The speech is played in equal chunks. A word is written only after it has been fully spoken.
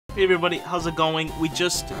Hey everybody, how's it going? We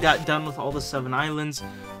just got done with all the 7 islands,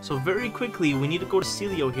 so very quickly we need to go to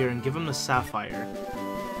Celio here and give him the sapphire.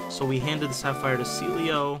 So we handed the sapphire to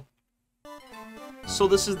Celio. So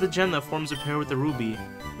this is the gem that forms a pair with the ruby.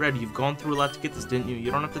 Red, you've gone through a lot to get this, didn't you?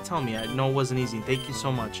 You don't have to tell me, I know it wasn't easy. Thank you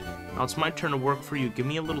so much. Now it's my turn to work for you. Give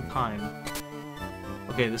me a little time.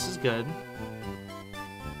 Okay, this is good.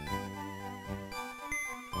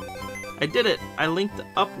 I did it! I linked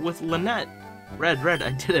up with Lynette. Red,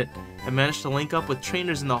 I did it. I managed to link up with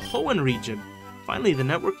trainers in the Hoenn region. Finally, the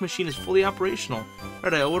network machine is fully operational.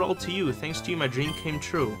 Red, I owe it all to you. Thanks to you, my dream came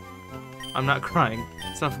true. I'm not crying.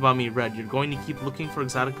 It's enough about me, Red. You're going to keep looking for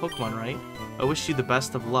exotic Pokemon, right? I wish you the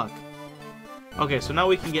best of luck. Okay, so now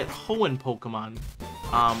we can get Hoenn Pokemon,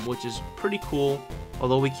 which is pretty cool.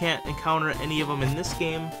 Although we can't encounter any of them in this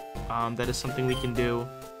game, that is something we can do.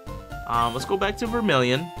 Let's go back to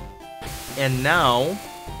Vermilion. And now,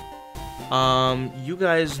 you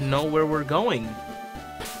guys know where we're going.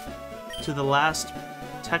 To the last,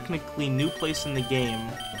 technically, new place in the game,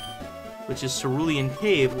 which is Cerulean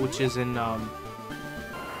Cave, which is in,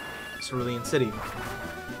 Cerulean City.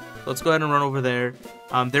 Let's go ahead and run over there.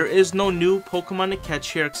 There is no new Pokemon to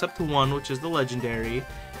catch here, except one, which is the Legendary.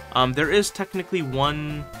 There is technically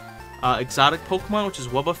one, exotic Pokemon, which is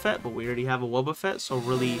Wobbuffet, but we already have a Wobbuffet, so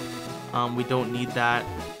really, we don't need that.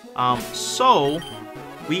 So,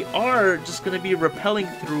 we are just going to be rappelling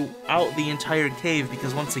throughout the entire cave,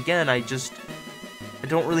 because once again, I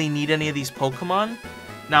don't really need any of these Pokemon.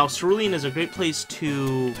 Now, Cerulean is a great place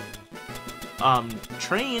to,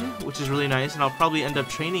 train, which is really nice, and I'll probably end up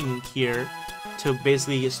training here to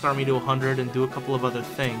basically start me to 100 and do a couple of other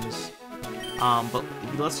things. But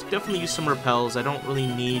let's definitely use some repels. I don't really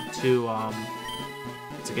need to,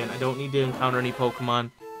 once again, I don't need to encounter any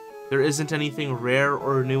Pokemon. There isn't anything rare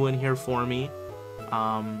or new in here for me.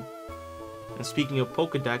 And speaking of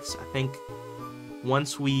Pokedex, I think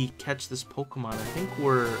once we catch this Pokemon, I think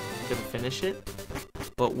we're gonna finish it.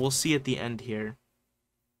 But we'll see at the end here.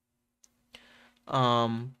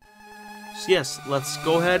 So yes, let's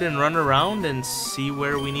go ahead and run around and see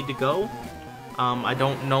where we need to go. I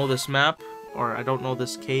don't know this map, or I don't know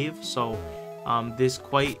this cave, so this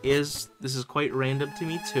is quite random to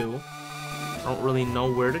me too. I don't really know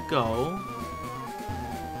where to go.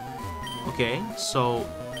 Okay, so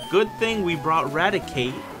good thing we brought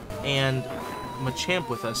Raticate and Machamp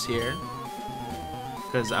with us here,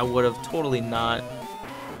 because I would have totally not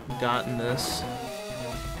gotten this.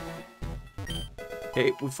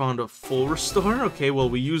 Okay, we found a full restore. Okay, well,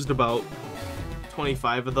 we used about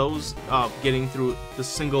 25 of those getting through the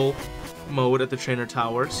single mode at the trainer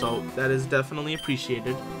tower, so that is definitely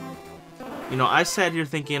appreciated. You know, I sat here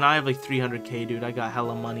thinking I have like 300k, dude. I got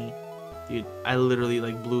hella money. Dude, I literally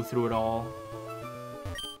like blew through it all.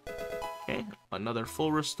 Okay, another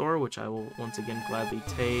full restore, which I will once again gladly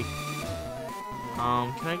take.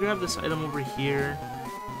 Can I grab this item over here?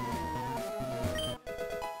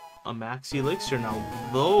 A Max Elixir. Now,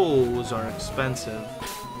 those are expensive.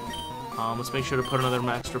 Let's make sure to put another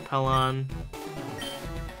Max Repel on.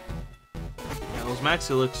 Yeah, those Max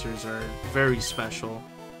Elixirs are very special.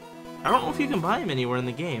 I don't know if you can buy them anywhere in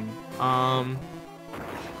the game.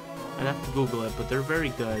 I'd have to Google it, but they're very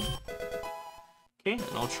good. Okay,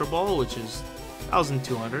 an Ultra Ball, which is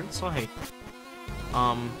 1,200, so hey.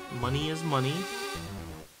 Money is money.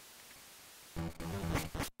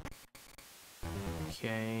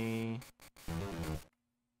 Okay.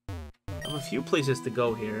 I have a few places to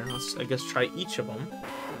go here. Let's, I guess, try each of them.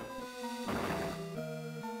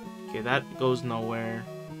 Okay, that goes nowhere.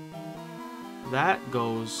 That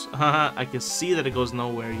goes... I can see that it goes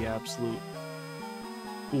nowhere, you absolute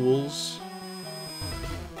fools.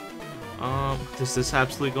 Does this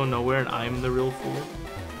absolutely go nowhere and I'm the real fool?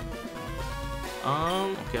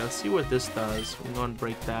 Okay, let's see what this does. We're going to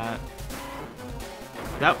break that.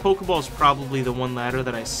 That Pokeball is probably the one ladder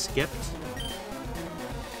that I skipped.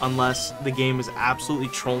 Unless the game is absolutely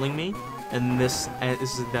trolling me and this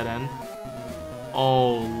is a dead end.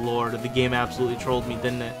 Oh lord, the game absolutely trolled me,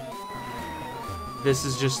 didn't it? This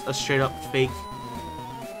is just a straight up fake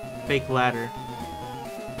ladder.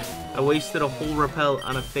 I wasted a whole repel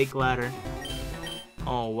on a fake ladder.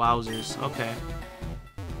 Oh, wowzers. Okay.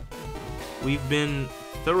 We've been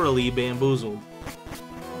thoroughly bamboozled.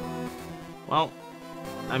 Well,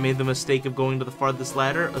 I made the mistake of going to the farthest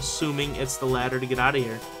ladder, assuming it's the ladder to get out of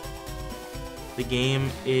here. The game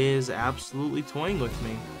is absolutely toying with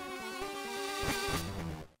me.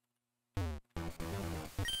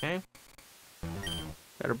 Okay.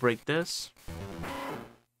 Gotta break this.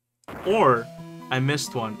 Or I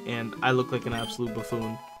missed one and I look like an absolute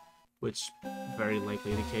buffoon, which very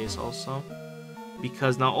likely the case also.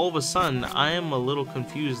 because now all of a sudden I am a little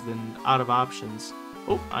confused and out of options.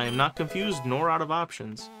 Oh, I am not confused nor out of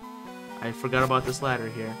options. I forgot about this ladder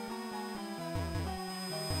here.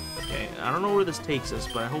 Okay, I don't know where this takes us,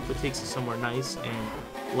 but I hope it takes us somewhere nice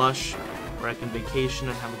and lush where I can vacation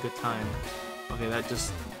and have a good time. Okay, that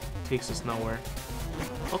just takes us nowhere.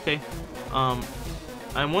 Okay,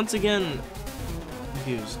 I'm once again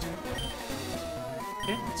confused.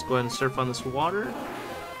 Okay, let's go ahead and surf on this water.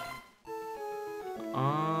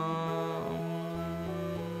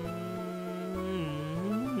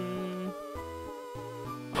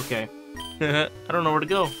 Okay. I don't know where to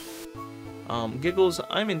go. Giggles,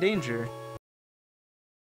 I'm in danger.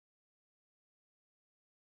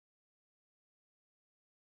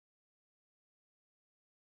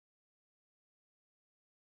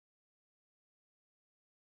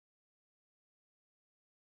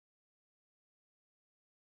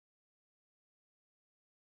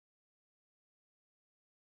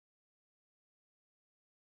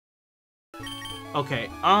 Okay,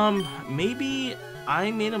 maybe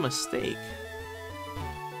I made a mistake.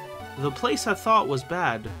 The place I thought was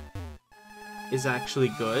bad is actually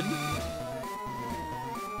good.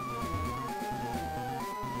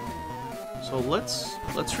 So let's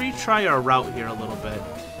retry our route here a little bit.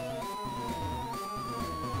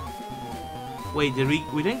 Wait,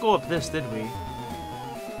 we didn't go up this, did we?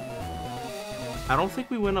 I don't think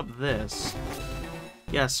we went up this.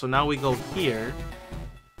 Yes, so now we go here.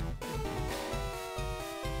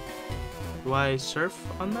 Do I surf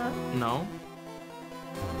on that? No.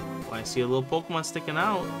 Oh, I see a little Pokemon sticking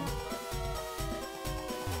out.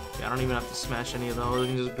 Okay, I don't even have to smash any of those. I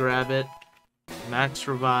can just grab it. Max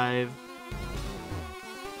revive.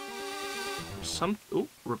 Ooh,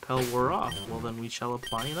 repel wore off. Well, then we shall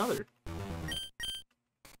apply another.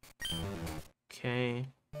 Okay.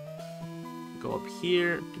 Go up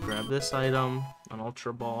here to grab this item. An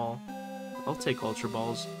Ultra Ball. I'll take Ultra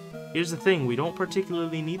Balls. Here's the thing, we don't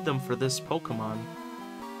particularly need them for this Pokemon.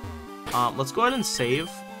 Let's go ahead and save.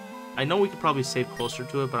 I know we could probably save closer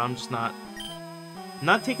to it, but I'm just not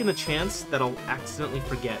taking the chance that I'll accidentally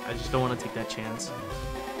forget. I just don't want to take that chance.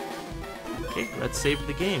 Okay, let's save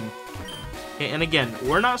the game. Okay, and again,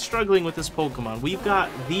 we're not struggling with this Pokemon. We've got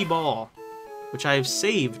the ball, which I have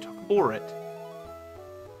saved for it.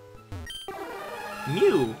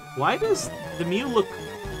 Mew. Why does the Mew look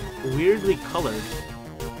weirdly colored?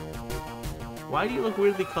 Why do you look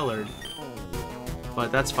weirdly colored?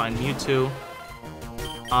 But that's fine, Mewtwo.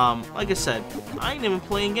 Like I said, I ain't even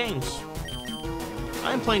playing games.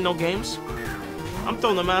 I ain't playing no games. I'm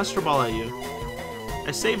throwing the Master Ball at you.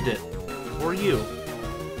 I saved it. For you.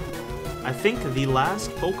 I think the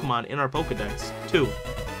last Pokemon in our Pokedex. 2.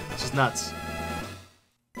 Which is nuts.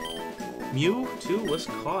 Mewtwo was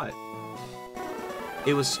caught.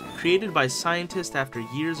 It was created by scientists after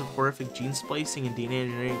years of horrific gene splicing and DNA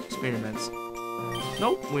engineering experiments.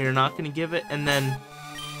 Nope, we're not going to give it. And then,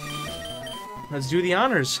 let's do the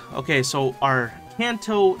honors. Okay, so our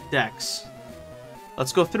Kanto Dex.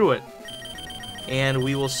 Let's go through it. And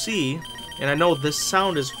we will see, and I know this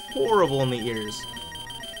sound is horrible in the ears,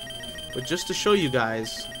 but just to show you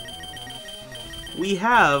guys, we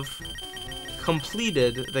have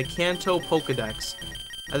completed the Kanto Pokedex.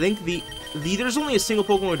 I think there's only a single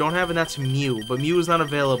Pokemon we don't have, and that's Mew, but Mew is not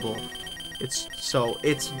available. It's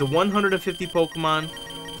the 150 Pokemon,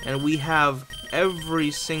 and we have every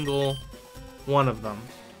single one of them.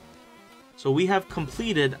 So we have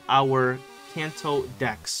completed our Kanto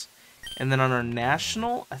Dex. And then on our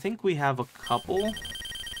national, I think we have a couple.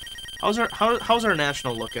 How's our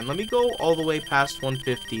national looking? Let me go all the way past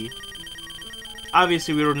 150.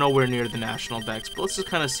 Obviously, we were nowhere near the national Dex, but let's just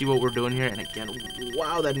kind of see what we're doing here. And again,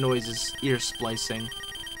 wow, that noise is ear splicing.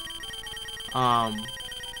 But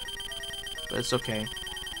it's okay.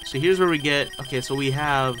 So here's where we get. Okay, so we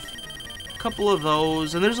have a couple of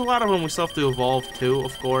those, and there's a lot of them we still have to evolve too,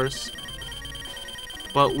 of course.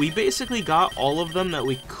 But we basically got all of them that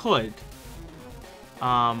we could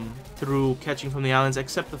through catching from the islands,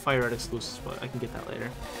 except the Fire Red exclusives, but I can get that later.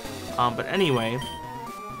 But anyway,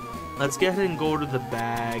 let's get ahead and go to the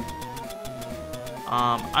bag.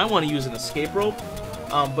 I want to use an escape rope,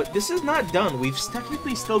 but this is not done. We've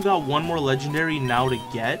technically still got one more legendary now to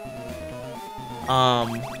get.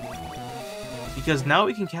 Because now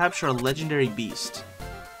we can capture a legendary beast.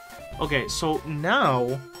 Okay, so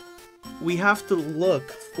now we have to look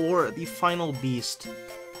for the final beast.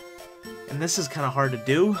 And this is kind of hard to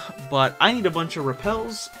do, but I need a bunch of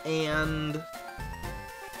repels, and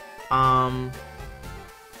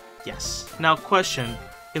yes. Now question,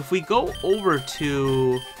 if we go over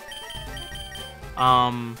to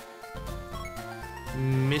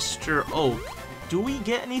Mr. Oak do we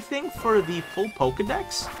get anything for the full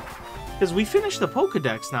Pokedex? Because we finished the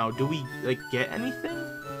Pokedex now. Do we, like, get anything?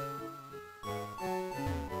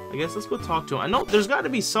 I guess let's go talk to him. I know there's got to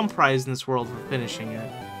be some prize in this world for finishing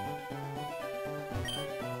it.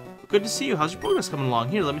 Good to see you. How's your progress coming along?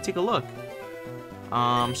 Here, let me take a look.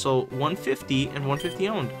 So 150 and 150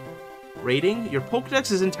 owned. Rating, your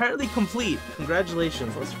Pokedex is entirely complete.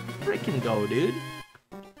 Congratulations. Let's freaking go, dude.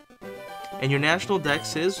 And your national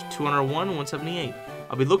dex is 201 and 178.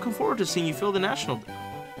 I'll be looking forward to seeing you fill the national dex.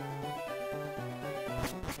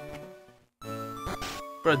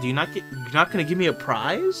 Bro, you're not gonna give me a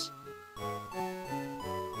prize?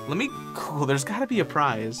 Let me... Cool, there's gotta be a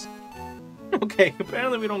prize. Okay,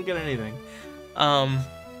 apparently we don't get anything.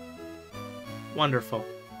 Wonderful.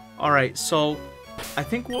 Alright, so I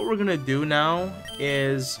think what we're gonna do now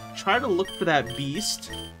is try to look for that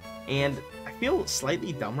beast. And I feel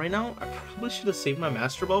slightly dumb right now. I probably should have saved my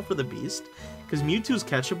Master Ball for the beast. Because Mewtwo's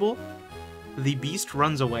catchable. The beast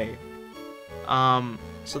runs away.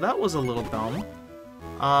 So that was a little dumb.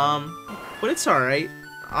 But it's alright.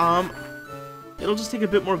 It'll just take a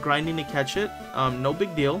bit more grinding to catch it. No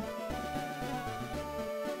big deal.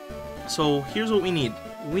 So here's what we need.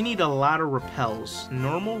 We need a lot of repels.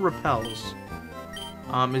 Normal repels.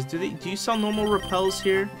 Do you sell normal repels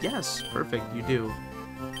here? Yes, perfect, you do.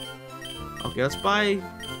 Okay, let's buy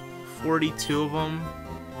 42 of them.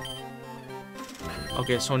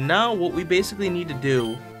 Okay, so now what we basically need to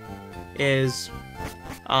do is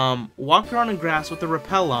walk around in grass with the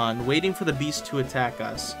repel on, waiting for the beast to attack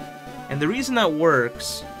us. And the reason that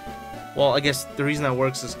works, well, I guess the reason that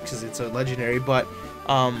works is because it's a legendary, but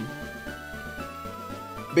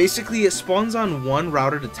basically it spawns on one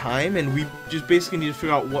route at a time, and we just basically need to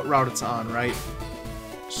figure out what route it's on, right?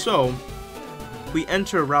 So we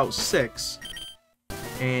enter Route 6,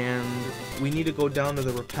 and we need to go down to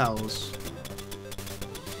the repels.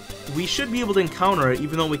 We should be able to encounter it,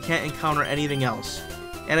 even though we can't encounter anything else.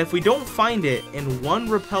 And if we don't find it in one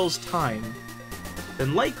repel's time,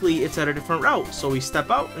 then likely it's at a different route. So we step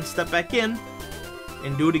out and step back in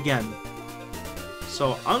and do it again.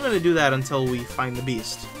 So I'm going to do that until we find the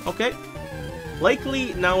beast. Okay?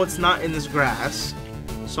 Likely now it's not in this grass.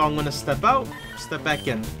 So I'm going to step out, step back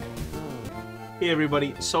in. Hey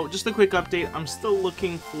everybody, so just a quick update. I'm still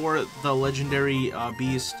looking for the legendary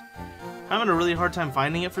beast. I'm having a really hard time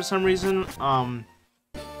finding it for some reason.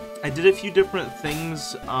 I did a few different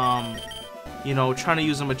things, you know, trying to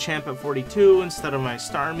use a Machamp at 42 instead of my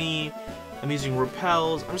Starmie. I'm using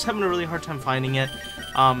repels. I'm just having a really hard time finding it.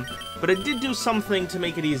 But I did do something to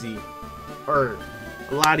make it easy. Or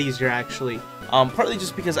a lot easier, actually. Partly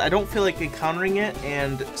just because I don't feel like encountering it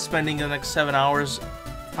and spending the next 7 hours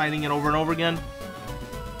finding it over and over again.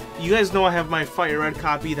 You guys know I have my Fire Red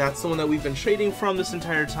copy. That's the one that we've been trading from this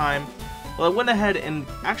entire time. Well, I went ahead and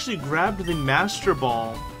actually grabbed the Master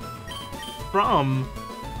Ball from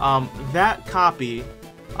that copy.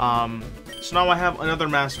 So now I have another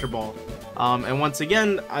Master Ball. And once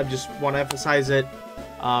again, I just want to emphasize it.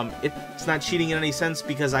 It's not cheating in any sense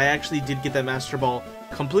because I actually did get that Master Ball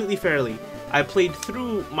completely fairly. I played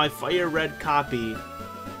through my Fire Red copy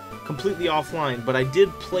completely offline, but I did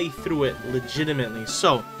play through it legitimately.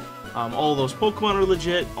 So, all those Pokemon are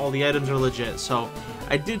legit, all the items are legit. So,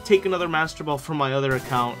 I did take another Master Ball from my other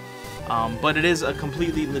account, but it is a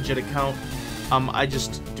completely legit account. I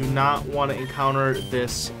just do not want to encounter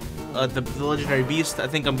this, the legendary beast. I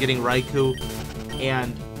think I'm getting Raikou,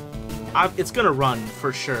 and it's gonna run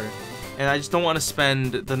for sure. And I just don't want to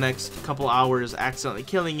spend the next couple hours accidentally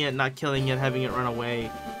killing it, not killing it, having it run away.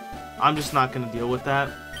 I'm just not gonna deal with that.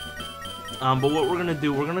 But what we're gonna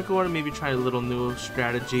do, we're gonna go out and maybe try a little new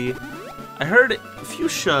strategy. I heard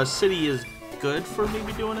Fuchsia City is good for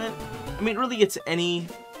maybe doing it. I mean, really, it's any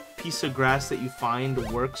piece of grass that you find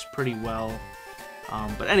works pretty well.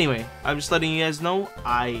 But anyway, I'm just letting you guys know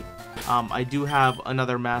I do have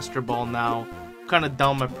another Master Ball now. Kind of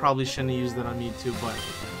dumb. I probably shouldn't have used it on YouTube, but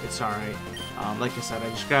it's alright. Like I said, I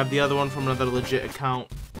just grabbed the other one from another legit account.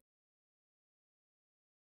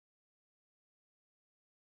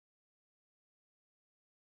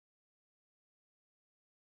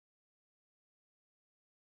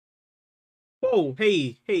 Oh,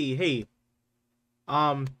 hey.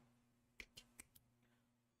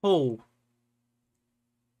 Oh.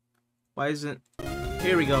 Why isn't...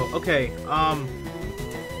 Here we go. Okay,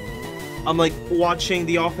 I'm like watching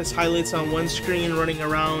The Office highlights on one screen, running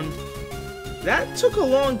around. That took a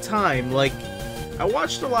long time. Like, I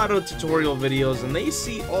watched a lot of tutorial videos, and they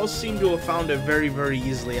all seem to have found it very, very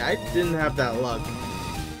easily. I didn't have that luck.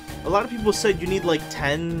 A lot of people said you need like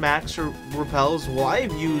 10 max repels. Well,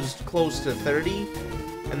 I've used close to 30,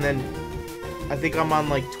 and then I think I'm on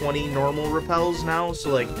like 20 normal repels now, so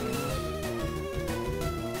like...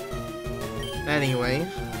 Anyway,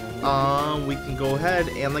 we can go ahead,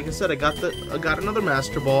 and like I said, I got another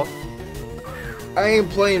Master Ball. I ain't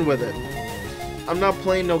playing with it. I'm not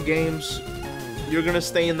playing no games. You're gonna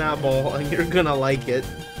stay in that ball, and you're gonna like it.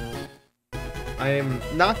 I am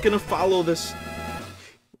not gonna follow this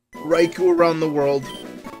Raikou around the world.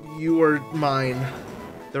 You are mine.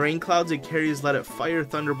 The rain clouds it carries let it fire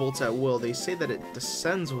thunderbolts at will. They say that it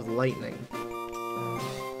descends with lightning.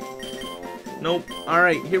 Nope.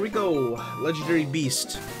 Alright, here we go. Legendary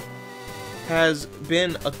Beast has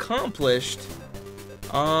been accomplished.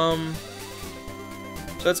 So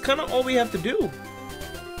that's kind of all we have to do.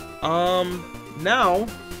 Now,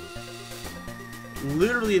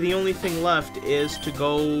 literally the only thing left is to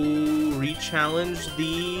go re-challenge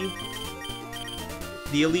the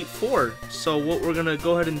Elite Four. So what we're gonna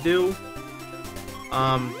go ahead and do,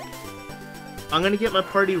 I'm gonna get my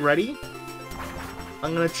party ready.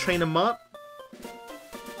 I'm gonna train them up,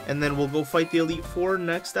 and then we'll go fight the Elite Four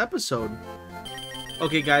next episode.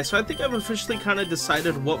 Okay, guys, so I think I've officially kind of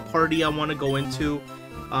decided what party I want to go into.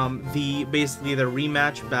 Basically the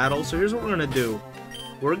rematch battle. So here's what we're gonna do.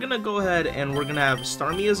 We're gonna go ahead and we're gonna have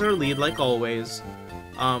Starmie as our lead, like always.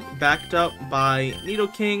 Backed up by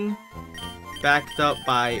Nidoking, backed up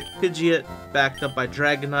by Pidgeot, backed up by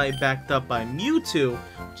Dragonite, backed up by Mewtwo,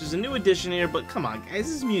 which is a new addition here, but come on, guys,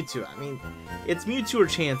 this is Mewtwo. I mean, it's Mewtwo or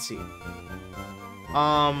Chansey.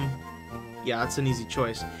 Yeah, that's an easy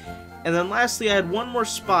choice. And then lastly, I had one more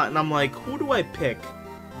spot, and I'm like, who do I pick?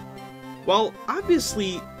 Well,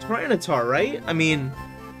 obviously, Tyranitar, right? I mean,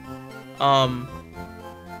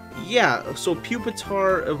 yeah, so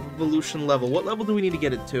Pupitar evolution level. What level do we need to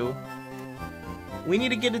get it to? We need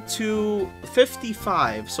to get it to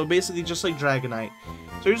 55, so basically just like Dragonite.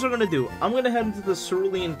 So here's what I'm going to do. I'm going to head into the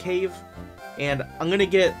Cerulean Cave, and I'm going to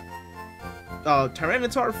get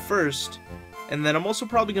Tyranitar first, and then I'm also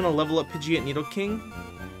probably going to level up Pidgeot Nidoking.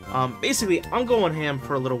 Basically, I'm going ham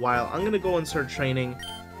for a little while. I'm going to go and start training.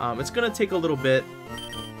 It's going to take a little bit,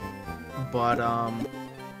 but,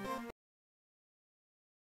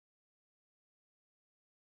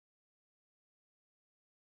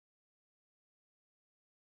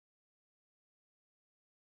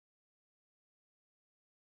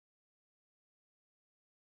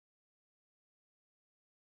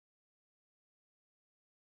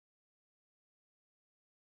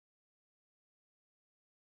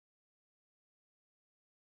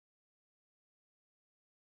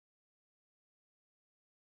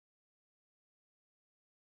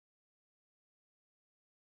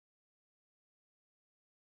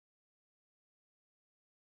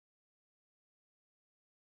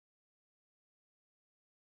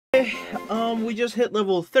 we just hit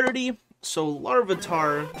level 30, so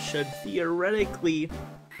Larvitar should theoretically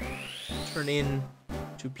turn in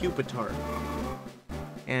to Pupitar.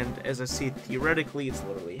 And as I see, theoretically, it's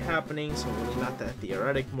literally happening, so really not that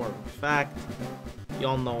theoretic, more of a fact.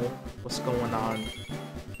 Y'all know what's going on.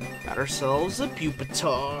 Got ourselves a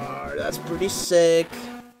Pupitar. That's pretty sick.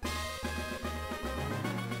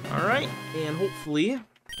 Alright, and hopefully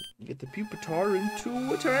get the Pupitar into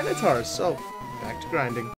a Tyranitar. So, back to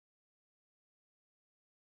grinding.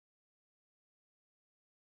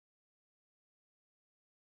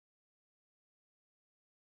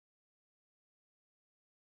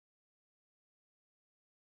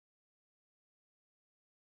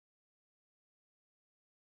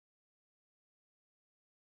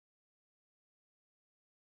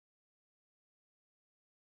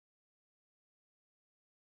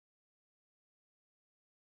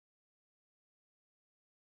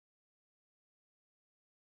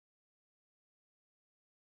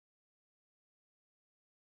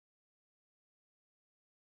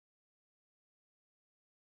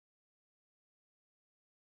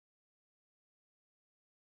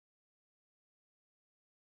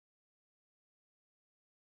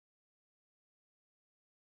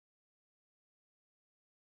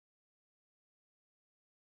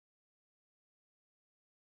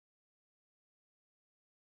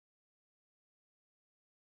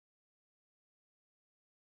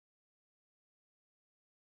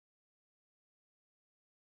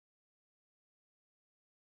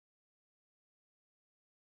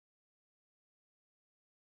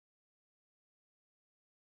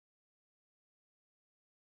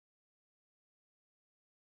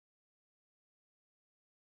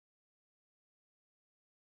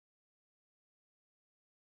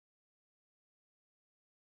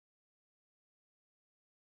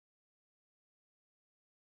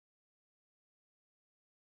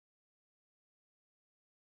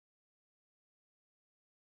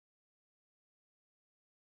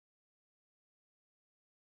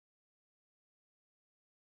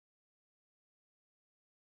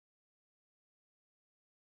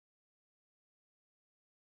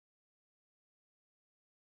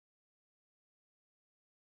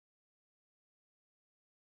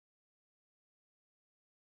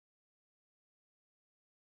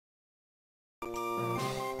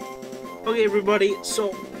 Okay, everybody,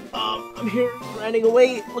 so I'm here grinding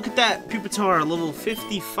away. Look at that, Pupitar, level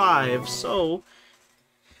 55. So,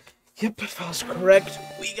 yep, if I was correct,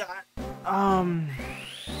 we got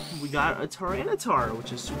a Tyranitar,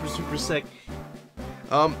 which is super sick.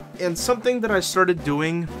 And something that I started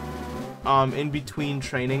doing in between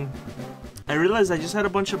training, I realized I just had a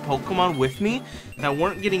bunch of Pokemon with me that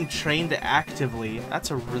weren't getting trained actively.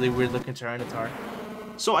 That's a really weird looking Tyranitar.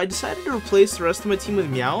 So I decided to replace the rest of my team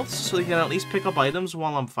with Meowths so they can at least pick up items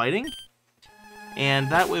while I'm fighting.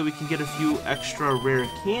 And that way we can get a few extra rare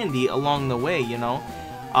candy along the way, you know?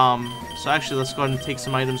 So actually let's go ahead and take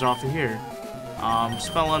some items off of here.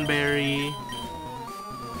 Spellon Berry,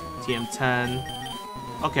 TM10.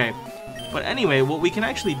 Okay, but anyway, what we can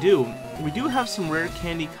actually do, we do have some rare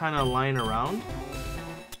candy kind of lying around.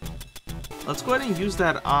 Let's go ahead and use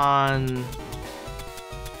that on...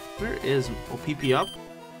 Where is... Oh, PP up?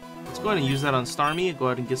 Let's go ahead and use that on Starmie. Go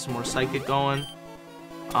ahead and get some more Psychic going.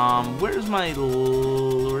 Where's my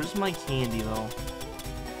candy, though?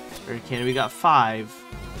 Rare candy, we got 5.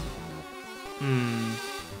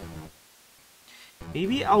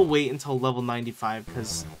 Maybe I'll wait until level 95,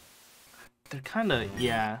 because they're kind of,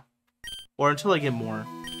 yeah. Or until I get more.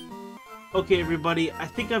 Okay, everybody, I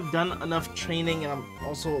think I've done enough training, and I'm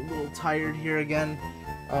also a little tired here again.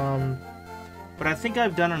 But I think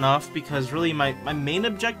I've done enough, because really my main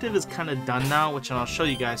objective is kind of done now, which I'll show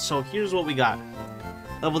you guys. So here's what we got.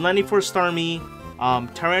 Level 94 Starmie,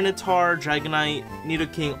 Tyranitar, Dragonite,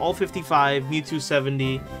 Nidoking, all 55, Mewtwo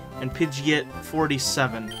 70, and Pidgeot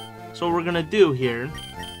 47. So what we're going to do here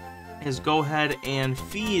is go ahead and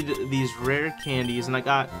feed these rare candies, and I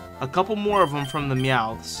got a couple more of them from the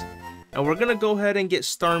Meowths. And we're going to go ahead and get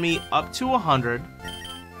Starmie up to 100.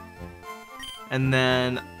 And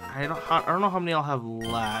then, I don't know how many I'll have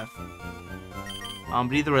left.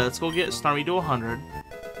 But either way, let's go get Starmie to 100.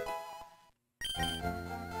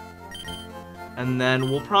 And then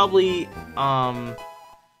we'll probably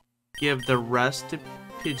give the rest to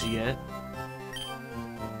Pidgeot.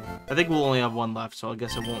 I think we'll only have one left, so I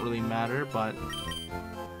guess it won't really matter, but...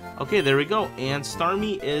 Okay, there we go. And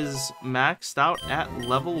Starmie is maxed out at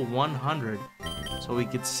level 100. So we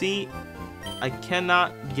can see I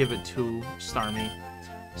cannot give it to Starmie.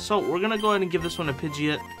 So we're going to go ahead and give this one to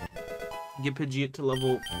Pidgeot. Get Pidgeot to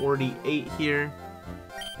level 48 here.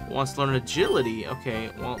 Wants to learn Agility.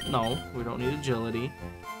 Okay, well, no, we don't need Agility.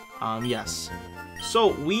 Yes.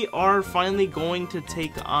 So we are finally going to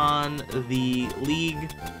take on the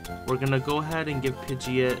League. We're going to go ahead and give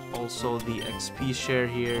Pidgeot also the XP share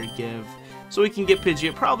here. So we can get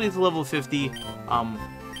Pidgeot probably to level 50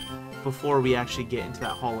 before we actually get into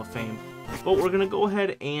that Hall of Fame. But we're going to go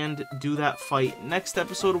ahead and do that fight. Next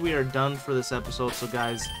episode, we are done for this episode. So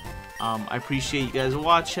guys, I appreciate you guys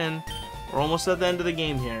watching. We're almost at the end of the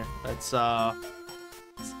game here. Let's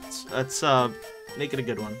make it a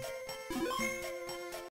good one.